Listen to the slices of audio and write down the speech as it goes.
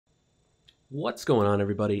What's going on,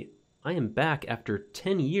 everybody? I am back after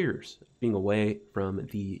 10 years of being away from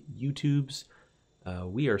the YouTubes.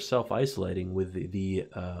 We are self-isolating with the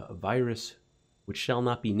virus, which shall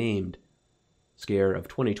not be named, scare of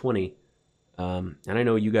 2020. And I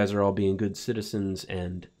know you guys are all being good citizens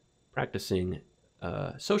and practicing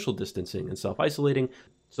social distancing and self-isolating,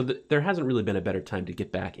 so there hasn't really been a better time to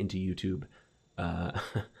get back into YouTube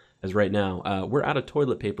as right now. We're out of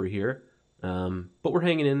toilet paper here. But we're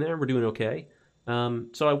hanging in there. We're doing okay.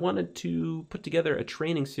 So I wanted to put together a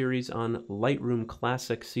training series on Lightroom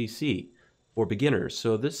Classic CC for beginners.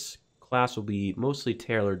 So this class will be mostly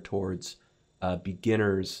tailored towards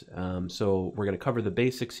beginners. So we're going to cover the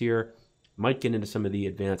basics here. Might get into some of the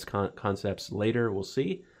advanced concepts later. We'll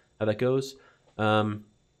see how that goes.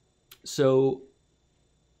 So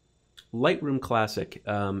Lightroom Classic.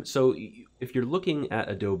 So if you're looking at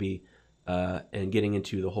Adobe, and getting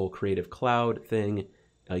into the whole Creative Cloud thing,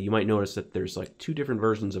 you might notice that there's like two different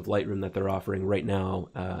versions of Lightroom that they're offering right now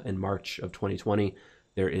in March of 2020.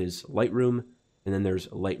 There is Lightroom, and then there's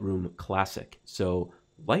Lightroom Classic. So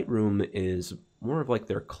Lightroom is more of like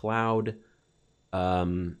their cloud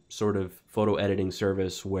sort of photo editing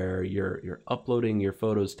service where you're uploading your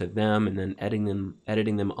photos to them and then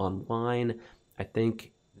editing them online. I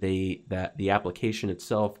think that the application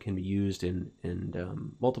itself can be used in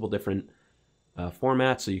multiple different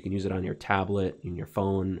formats, so you can use it on your tablet, in your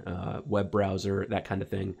phone, web browser, that kind of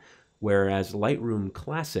thing. Whereas Lightroom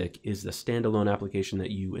Classic is the standalone application that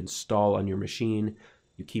you install on your machine.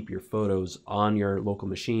 You keep your photos on your local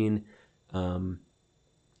machine. And,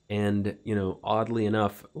 you know, oddly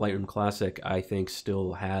enough, Lightroom Classic, I think,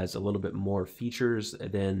 still has a little bit more features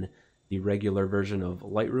than the regular version of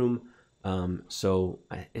Lightroom. So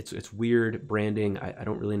it's weird branding. I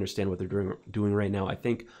don't really understand what they're doing right now. I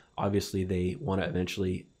think obviously they want to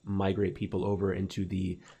eventually migrate people over into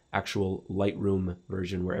the actual Lightroom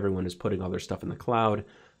version where everyone is putting all their stuff in the cloud.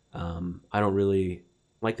 I don't really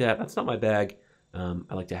like that. That's not my bag.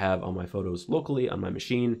 I like to have all my photos locally on my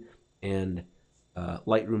machine, and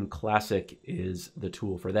Lightroom Classic is the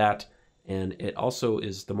tool for that. And it also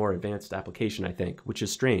is the more advanced application, I think, which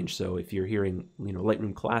is strange. So if you're hearing, you know,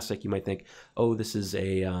 Lightroom Classic, you might think, oh, this is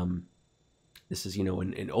an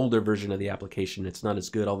older version of the application. It's not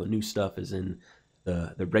as good. All the new stuff is in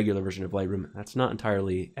the regular version of Lightroom. That's not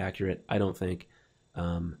entirely accurate, I don't think.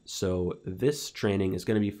 So this training is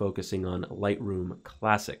going to be focusing on Lightroom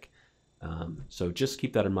Classic. So just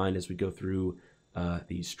keep that in mind as we go through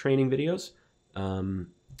these training videos.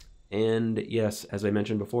 And yes, as I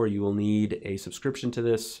mentioned before, you will need a subscription to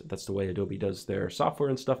this. That's the way Adobe does their software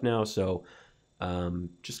and stuff now. So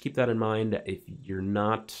just keep that in mind. If you're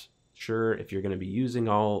not sure if you're going to be using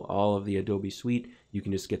all of the Adobe suite, you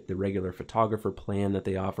can just get the regular photographer plan that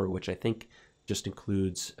they offer, which I think just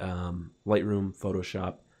includes Lightroom,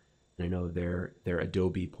 Photoshop, and I know their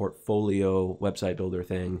Adobe portfolio website builder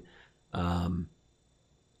thing.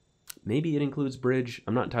 Maybe it includes Bridge.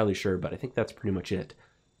 I'm not entirely sure, but I think that's pretty much it.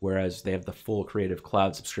 Whereas they have the full Creative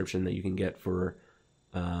Cloud subscription that you can get for,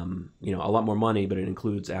 you know, a lot more money, but it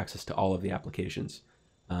includes access to all of the applications.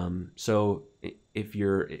 So if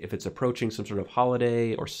it's approaching some sort of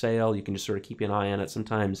holiday or sale, you can just sort of keep an eye on it.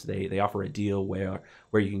 Sometimes they offer a deal where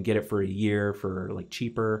you can get it for a year for like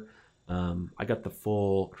cheaper. I got the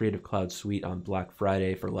full Creative Cloud suite on Black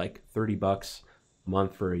Friday for like $30 a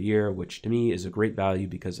month for a year, which to me is a great value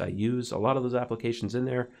because I use a lot of those applications in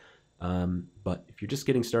there. But if you're just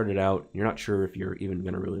getting started out, you're not sure if you're even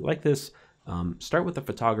going to really like this, start with the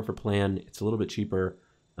photographer plan. It's a little bit cheaper.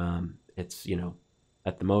 It's, you know,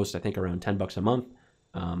 at the most, I think around $10 a month,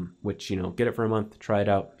 which, you know, get it for a month, try it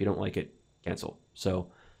out. If you don't like it, cancel.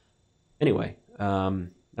 So anyway,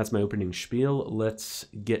 that's my opening spiel. Let's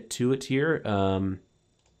get to it here.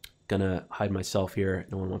 Gonna hide myself here.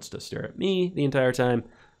 No one wants to stare at me the entire time.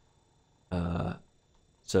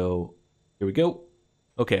 So here we go.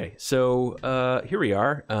 Okay, so here we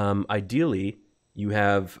are. Ideally, you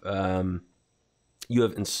have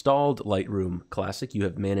installed Lightroom Classic. You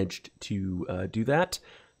have managed to do that,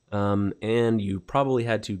 and you probably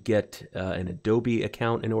had to get an Adobe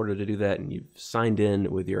account in order to do that. And you've signed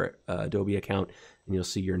in with your Adobe account, and you'll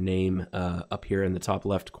see your name up here in the top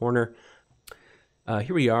left corner.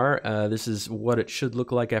 Here we are. This is what it should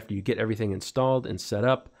look like after you get everything installed and set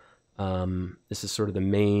up. This is sort of the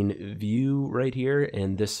main view right here,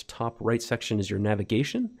 and this top right section is your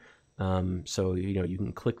navigation. So, you know, you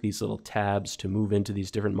can click these little tabs to move into these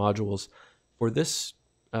different modules. For this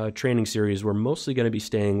training series, we're mostly going to be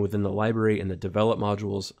staying within the library and the develop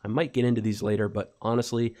modules. I might get into these later, but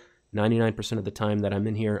honestly, 99% of the time that I'm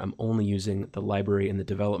in here, I'm only using the library and the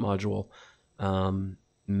develop module.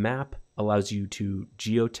 Map allows you to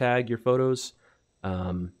geotag your photos,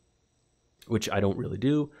 which I don't really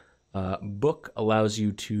do. Book allows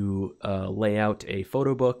you to lay out a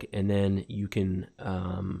photo book, and then you can,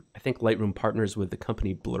 I think Lightroom partners with the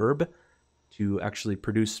company Blurb to actually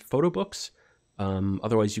produce photo books.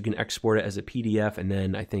 Otherwise, you can export it as a PDF, and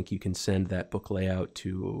then I think you can send that book layout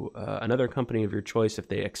to another company of your choice if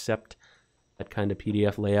they accept that kind of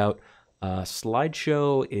PDF layout.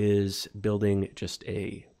 Slideshow is building just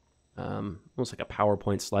a almost like a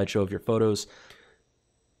PowerPoint slideshow of your photos.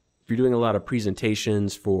 If you're doing a lot of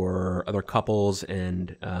presentations for other couples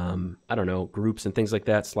and I don't know, groups and things like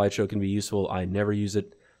that, slideshow can be useful. I never use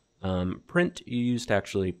it. Print, you use to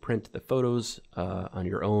actually print the photos on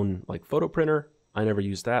your own like photo printer. I never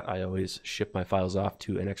use that. I always ship my files off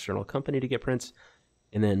to an external company to get prints.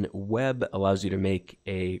 And then web allows you to make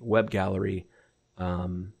a web gallery,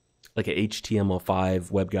 like a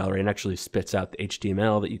HTML5 web gallery, and actually spits out the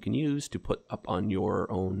HTML that you can use to put up on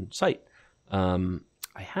your own site.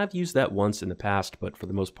 I have used that once in the past, but for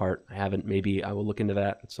the most part, I haven't. Maybe I will look into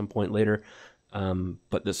that at some point later.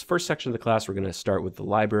 But this first section of the class, we're going to start with the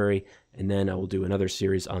library, and then I will do another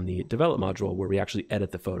series on the develop module where we actually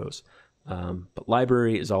edit the photos. But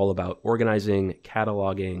library is all about organizing,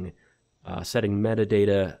 cataloging, setting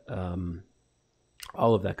metadata,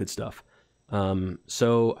 all of that good stuff.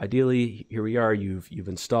 So ideally, here we are. You've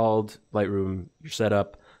installed Lightroom, you're set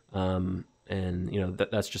up, and you know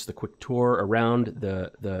that's just a quick tour around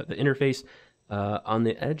the interface. On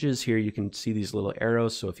the edges here, you can see these little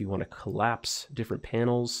arrows. So if you want to collapse different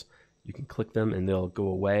panels, you can click them and they'll go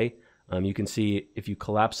away. You can see if you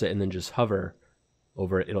collapse it and then just hover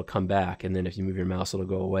over it, it'll come back. And then if you move your mouse, it'll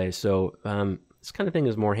go away. So this kind of thing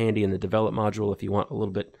is more handy in the develop module if you want a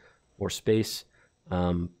little bit more space.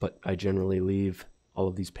 But I generally leave all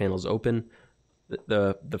of these panels open.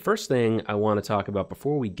 The first thing I want to talk about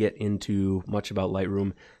before we get into much about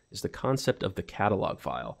Lightroom is the concept of the catalog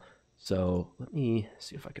file. So let me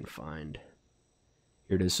see if I can find,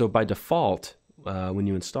 here it is. So by default, when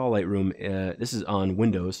you install Lightroom, this is on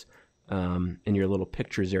Windows, in your little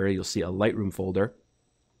pictures area, you'll see a Lightroom folder.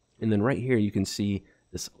 And then right here, you can see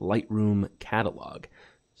this Lightroom catalog.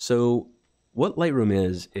 So what Lightroom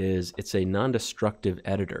is it's a non-destructive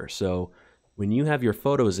editor. So when you have your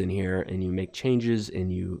photos in here and you make changes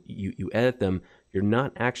and you edit them, you're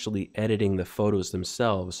not actually editing the photos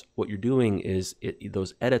themselves. What you're doing is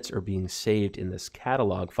those edits are being saved in this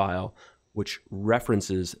catalog file, which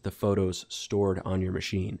references the photos stored on your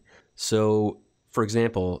machine. So for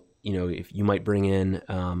example, you know, if you might bring in,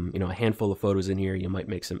 you know, a handful of photos in here, you might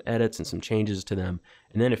make some edits and some changes to them.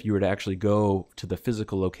 And then if you were to actually go to the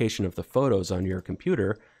physical location of the photos on your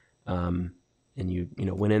computer, and you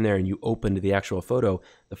went in there and you opened the actual photo,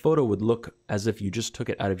 the photo would look as if you just took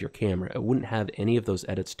it out of your camera. It wouldn't have any of those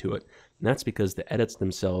edits to it. And that's because the edits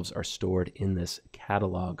themselves are stored in this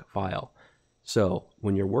catalog file. So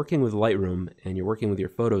when you're working with Lightroom and you're working with your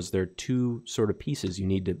photos, there are two sort of pieces you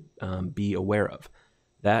need to be aware of.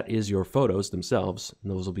 That is your photos themselves,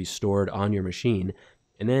 and those will be stored on your machine.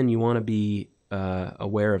 And then you want to be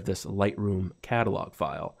aware of this Lightroom catalog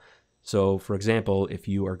file. So for example, if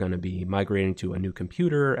you are going to be migrating to a new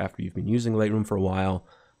computer after you've been using Lightroom for a while,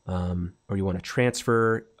 or you want to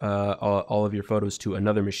transfer all of your photos to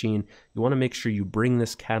another machine, you want to make sure you bring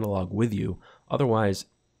this catalog with you. Otherwise,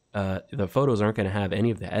 the photos aren't going to have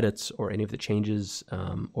any of the edits or any of the changes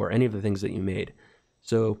or any of the things that you made.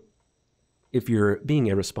 So if you're being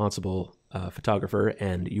a responsible photographer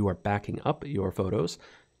and you are backing up your photos,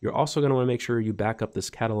 you're also going to want to make sure you back up this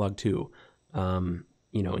catalog too.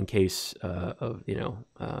 You know, in case of,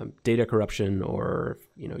 data corruption, or,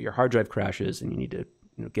 your hard drive crashes and you need to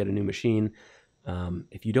get a new machine.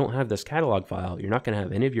 If you don't have this catalog file, you're not going to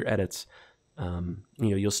have any of your edits.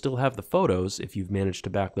 You'll still have the photos if you've managed to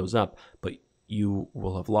back those up, but you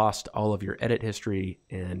will have lost all of your edit history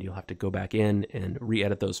and you'll have to go back in and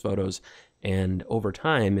re-edit those photos. And over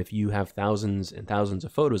time, if you have thousands and thousands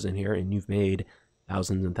of photos in here and you've made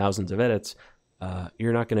thousands and thousands of edits,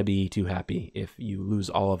 you're not going to be too happy if you lose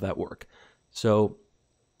all of that work. So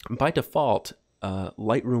by default,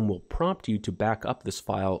 Lightroom will prompt you to back up this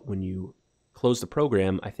file when you close the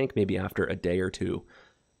program, I think maybe after a day or two.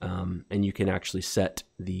 And you can actually set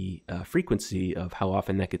the frequency of how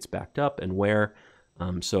often that gets backed up and where.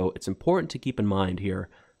 So it's important to keep in mind here,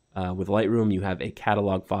 with Lightroom, you have a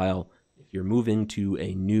catalog file. If you're moving to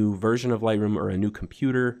a new version of Lightroom or a new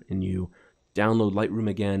computer and you download Lightroom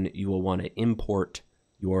again, you will want to import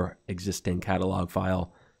your existing catalog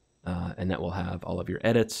file, and that will have all of your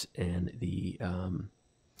edits and the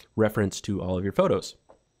reference to all of your photos.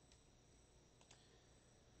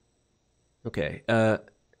 Okay,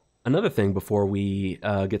 Another thing before we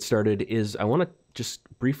get started is I want to just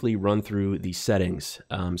briefly run through the settings.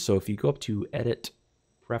 So if you go up to Edit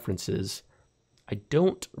Preferences, I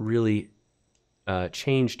don't really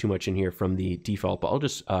change too much in here from the default, but I'll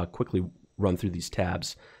just quickly run through these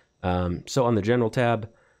tabs. So on the General tab,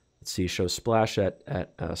 let's see, show splash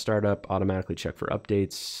at startup, automatically check for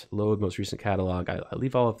updates, load most recent catalog. I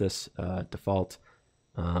leave all of this default.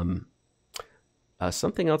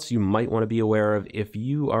 Something else you might want to be aware of, if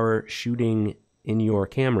you are shooting in your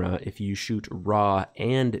camera, if you shoot RAW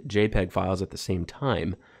and JPEG files at the same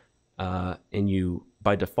time, and you,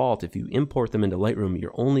 by default, if you import them into Lightroom,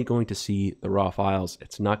 you're only going to see the RAW files.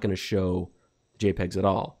 It's not going to show JPEGs at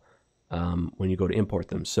all when you go to import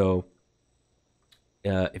them. So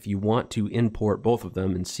if you want to import both of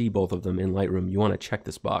them and see both of them in Lightroom, you want to check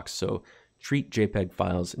this box. So treat JPEG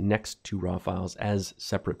files next to RAW files as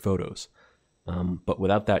separate photos. But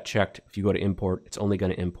without that checked, if you go to import, it's only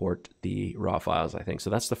going to import the RAW files, I think. So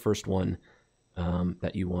that's the first one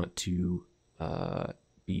that you want to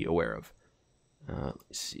be aware of.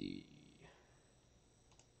 Let's see.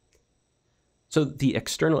 So the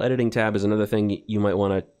external editing tab is another thing you might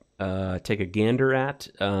want to take a gander at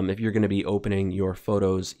if you're going to be opening your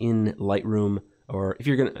photos in Lightroom, or if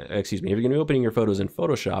you're going to, if you're going to be opening your photos in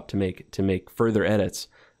Photoshop to make further edits.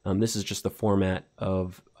 This is just the format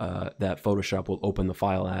of that Photoshop will open the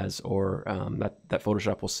file as, or that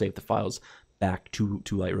Photoshop will save the files back to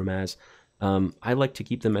Lightroom as. I like to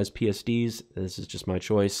keep them as PSDs. This is just my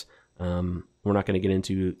choice. We're not going to get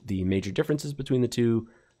into the major differences between the two.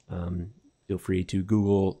 Feel free to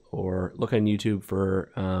Google or look on YouTube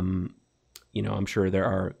for, I'm sure there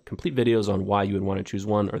are complete videos on why you would want to choose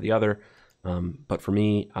one or the other. But for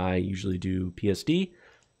me, I usually do PSD.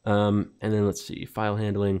 And then let's see, file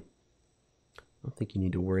handling. I don't think you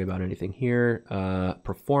need to worry about anything here.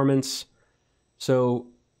 Performance. So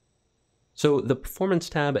the performance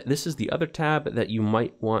tab, this is the other tab that you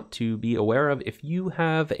might want to be aware of. If you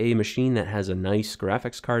have a machine that has a nice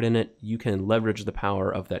graphics card in it, you can leverage the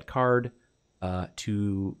power of that card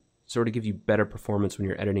to sort of give you better performance when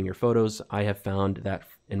you're editing your photos. I have found that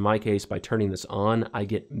in my case, by turning this on, I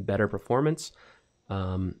get better performance.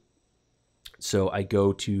 So I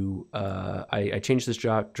go to, I change this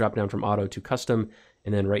drop down from auto to custom,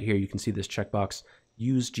 and then right here you can see this checkbox,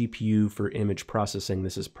 use GPU for image processing.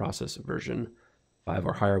 This is process version 5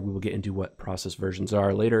 or higher. We will get into what process versions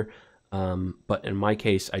are later. But in my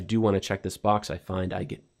case, I do want to check this box. I find I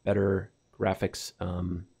get better graphics.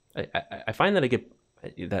 I find that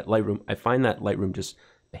Lightroom just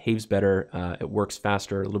behaves better. It works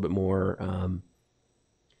faster, a little bit more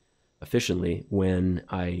efficiently when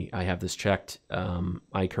I have this checked.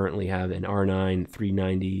 I currently have an R9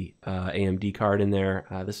 390 AMD card in there.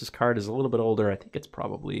 This card is a little bit older. I think it's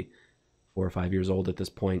probably 4 or 5 years old at this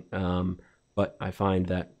point. But I find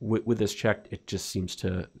that with this checked, it just seems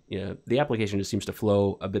to, the application just seems to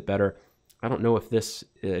flow a bit better. I don't know if this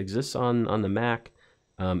exists on the Mac.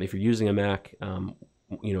 If you're using a Mac,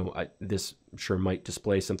 this sure might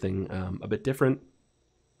display something a bit different.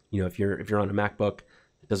 If you're on a MacBook,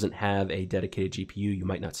 it doesn't have a dedicated GPU, you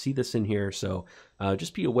might not see this in here. So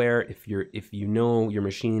just be aware if you know your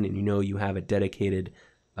machine and you have a dedicated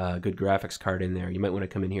good graphics card in there, you might want to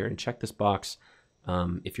come in here and check this box.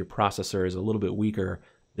 If your processor is a little bit weaker,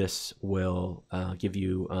 this will give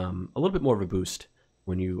you a little bit more of a boost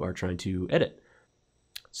when you are trying to edit.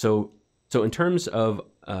 So in terms of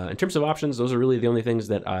options, those are really the only things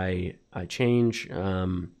that I change.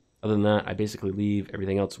 Other than that, I basically leave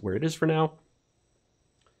everything else where it is for now.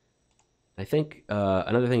 I think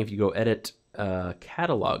another thing, if you go edit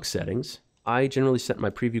catalog settings, I generally set my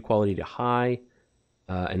preview quality to high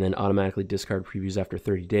and then automatically discard previews after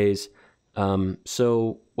 30 days.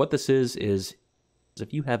 So what this is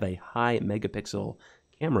if you have a high megapixel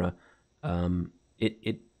camera,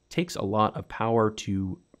 it takes a lot of power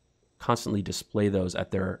to constantly display those at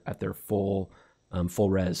their full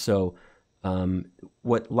res. So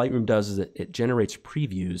what Lightroom does is it generates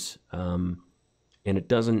previews, and it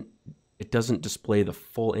doesn't display the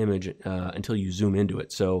full image until you zoom into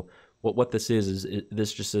it. So what this is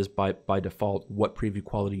this just says by default what preview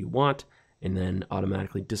quality you want, and then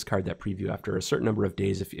automatically discard that preview after a certain number of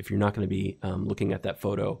days if you're not going to be looking at that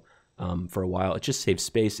photo for a while. It just saves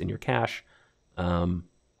space in your cache.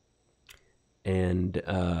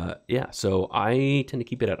 Yeah, so I tend to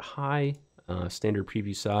keep it at high, standard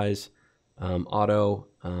preview size, auto.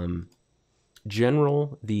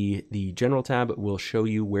 General, the general tab will show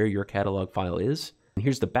you where your catalog file is. And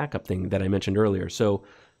here's the backup thing that I mentioned earlier. So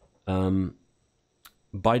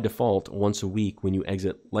by default, once a week when you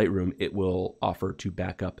exit Lightroom, it will offer to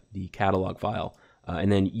back up the catalog file.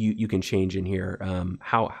 and then you can change in here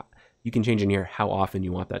how often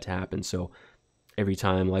you want that to happen. So every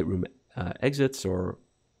time Lightroom exits, or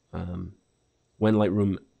when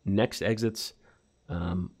Lightroom next exits,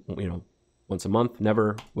 once a month,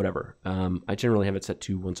 never, whatever. I generally have it set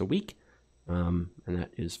to once a week, and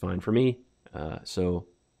that is fine for me. So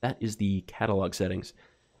that is the catalog settings.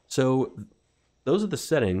 So those are the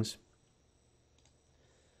settings.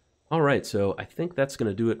 All right, so I think that's going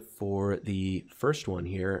to do it for the first one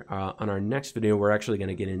here. On our next video, we're actually going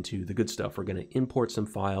to get into the good stuff. We're going to import some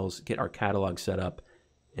files, get our catalog set up,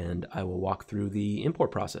 and I will walk through the import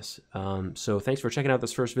process. So thanks for checking out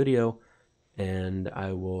this first video, and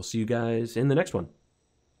I will see you guys in the next one.